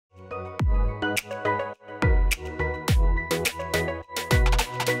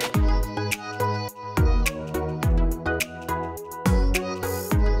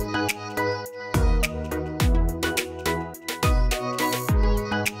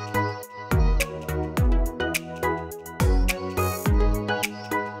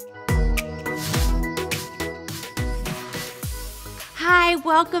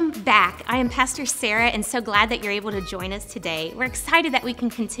welcome back. I am Pastor Sarah and so glad that you're able to join us today. We're excited that we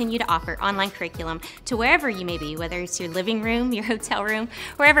can continue to offer online curriculum to wherever you may be, whether it's your living room, your hotel room,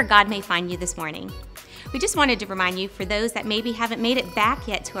 wherever God may find you this morning. We just wanted to remind you, for those that maybe haven't made it back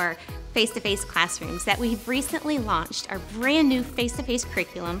yet to our face-to-face classrooms, that we've recently launched our brand new face-to-face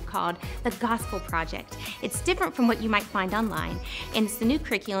curriculum called The Gospel Project. It's different from what you might find online, and it's the new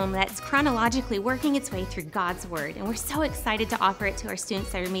curriculum that's chronologically working its way through God's Word, and we're so excited to offer it to our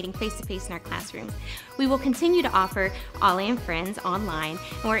students that are meeting face-to-face in our classrooms. We will continue to offer Ollie and Friends online,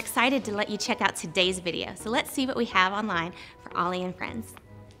 and we're excited to let you check out today's video. So let's see what we have online for Ollie and Friends.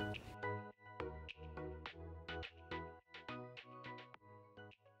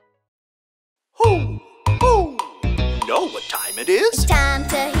 You know what time it is? It's time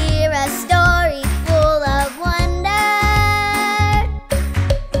to hear a story full of wonder.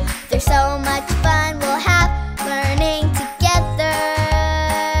 There's so much fun we'll have learning together.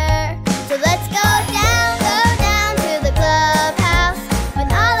 So let's go down to the clubhouse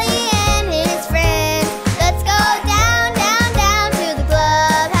with Ollie and his friends. Let's go down to the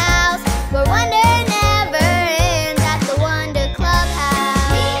clubhouse where wonder never ends at the Wonder Clubhouse.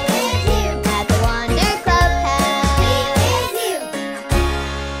 Meet with you at the Wonder Clubhouse. Meet with you.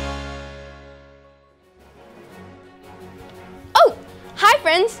 Oh, hi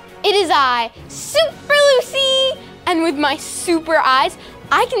friends, it is I, Super Lucy! And with my super eyes,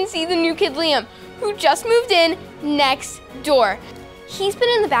 I can see the new kid Liam, who just moved in next door. He's been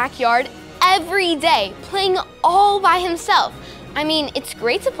in the backyard every day, playing all by himself. I mean, it's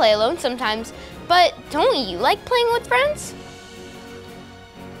great to play alone sometimes, but don't you like playing with friends?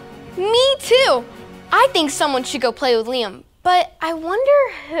 Me too! I think someone should go play with Liam, but I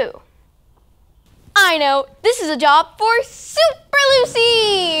wonder who. I know, this is a job for Super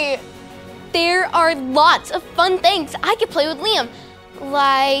Lucy! There are lots of fun things I could play with Liam.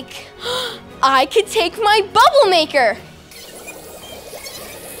 Like, I could take my bubble maker.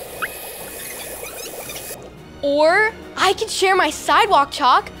 Or I could share my sidewalk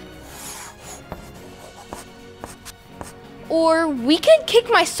chalk. Or we could kick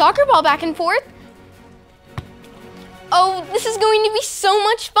my soccer ball back and forth. Oh, this is going to be so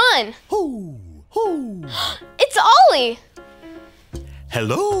much fun. Hoo, hoo. It's Ollie.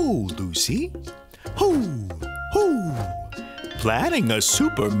 Hello, Lucy. Hoo, hoo. Planning a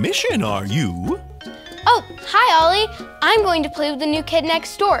super mission, are you? Oh, hi Ollie. I'm going to play with the new kid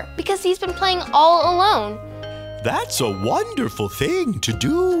next door because he's been playing all alone. That's a wonderful thing to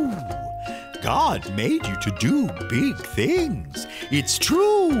do. God made you to do big things. It's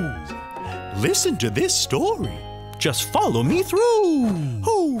true. Listen to this story. Just follow me through.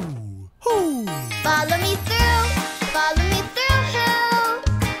 Hoo, hoo. Follow me through, follow me through, who?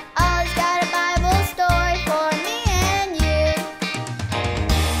 Ollie's got a Bible story for me and you.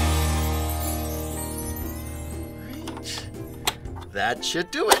 That should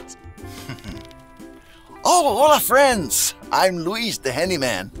do it. Oh, hola friends! I'm Luis, the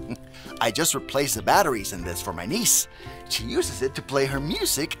handyman. I just replaced the batteries in this for my niece. She uses it to play her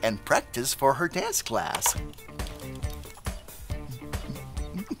music and practice for her dance class.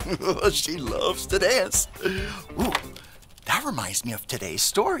 She loves to dance. Ooh, that reminds me of today's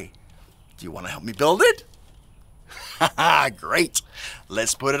story. Do you want to help me build it? Great.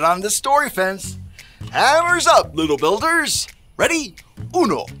 Let's put it on the story fence. Hammers up, little builders. Ready?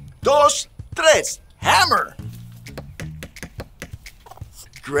 Uno, dos, tres. Hammer!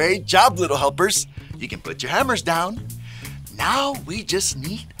 Great job, little helpers. You can put your hammers down. Now we just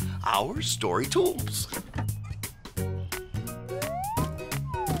need our story tools.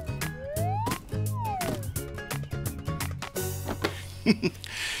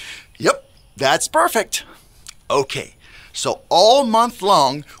 Yep, that's perfect. Okay, so all month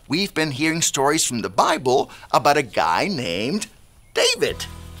long, we've been hearing stories from the Bible about a guy named David.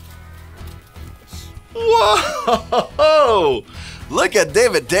 Whoa! Look at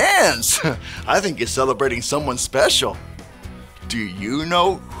David dance. I think he's celebrating someone special. Do you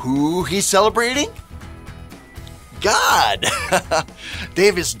know who he's celebrating? God.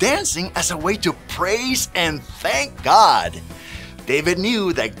 David's dancing as a way to praise and thank God. David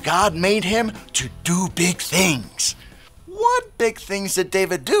knew that God made him to do big things. What big things did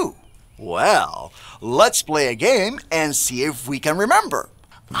David do? Well, let's play a game and see if we can remember.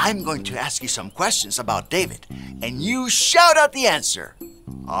 I'm going to ask you some questions about David, and you shout out the answer.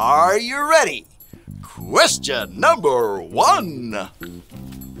 Are you ready? Question number 1.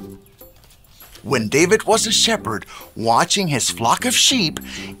 When David was a shepherd watching his flock of sheep,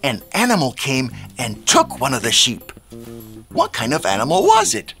 an animal came and took one of the sheep. What kind of animal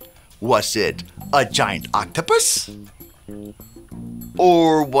was it? Was it a giant octopus?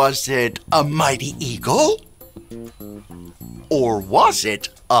 Or was it a mighty eagle? Or was it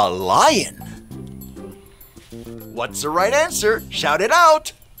a lion? What's the right answer? Shout it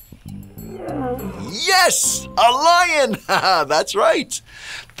out! Yes, a lion! That's right.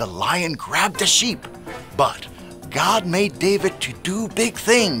 The lion grabbed the sheep, but God made David to do big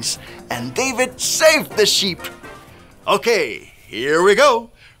things, and David saved the sheep. Okay, here we go.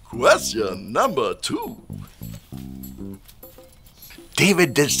 Question number 2.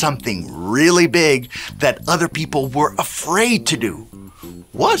 David did something really big that other people were afraid to do.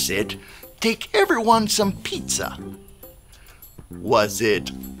 Was it take everyone some pizza? Was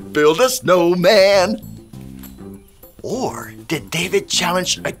it build a snowman? Or did David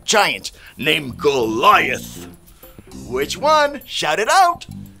challenge a giant named Goliath? Which one? Shout it out!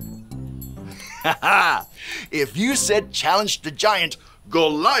 If you said challenge the giant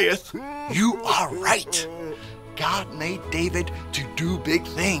Goliath, you are right. God made David to do big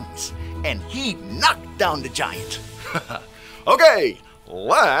things, and he knocked down the giant. Okay,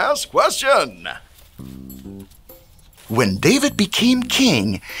 last question. When David became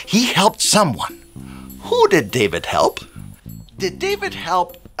king, he helped someone. Who did David help? Did David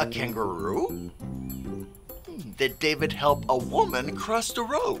help a kangaroo? Did David help a woman cross the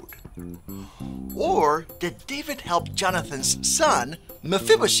road? Or did David help Jonathan's son,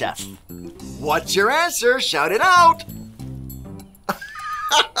 Mephibosheth? What's your answer? Shout it out!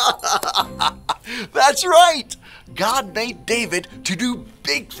 That's right! God made David to do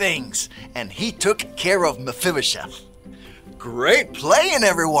big things, and he took care of Mephibosheth. Great playing,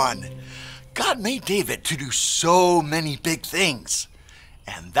 everyone! God made David to do so many big things.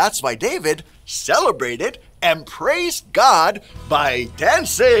 And that's why David celebrated and praised God by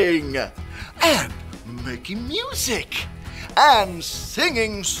dancing and making music and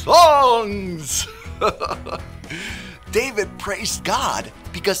singing songs. David praised God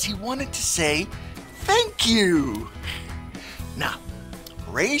because he wanted to say thank you. Now,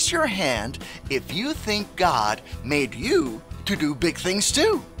 raise your hand if you think God made you to do big things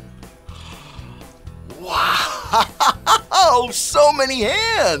too. Wow, so many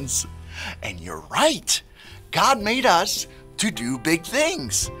hands. And you're right, God made us to do big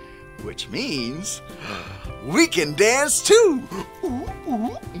things, which means we can dance too.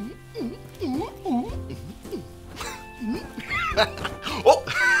 Oh.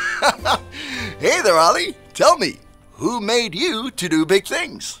 Hey there, Ollie. Tell me, who made you to do big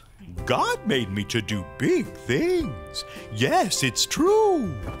things? God made me to do big things. Yes, it's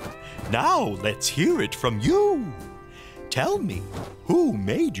true. Now let's hear it from you. Tell me, who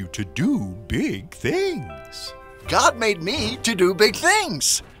made you to do big things? God made me to do big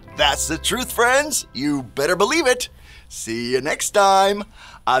things. That's the truth, friends. You better believe it. See you next time.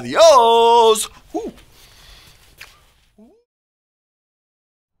 Adios. Woo.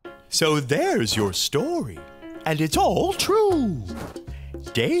 So there's your story, and it's all true.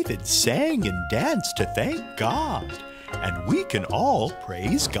 David sang and danced to thank God, and we can all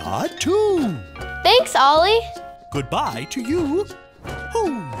praise God too. Thanks, Ollie. Goodbye to you.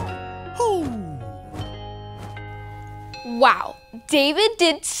 Hoo, hoo. Wow, David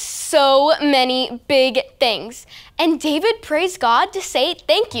did so many big things. And David praised God to say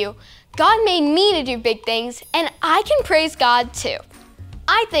thank you. God made me to do big things, and I can praise God too.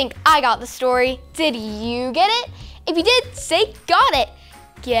 I think I got the story. Did you get it? If you did, say got it.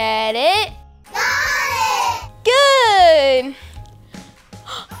 Get it? Got it! Good!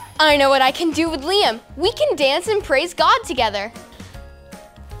 I know what I can do with Liam. We can dance and praise God together.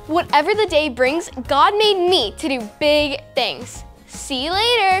 Whatever the day brings, God made me to do big things. See you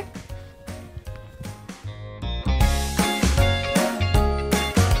later.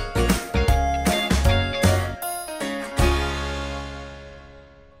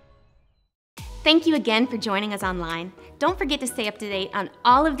 Thank you again for joining us online. Don't forget to stay up to date on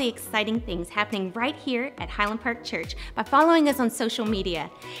all of the exciting things happening right here at Highland Park Church by following us on social media.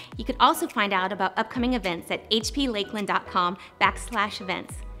 You can also find out about upcoming events at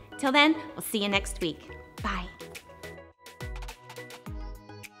hplakeland.com/events. Till then, we'll see you next week. Bye.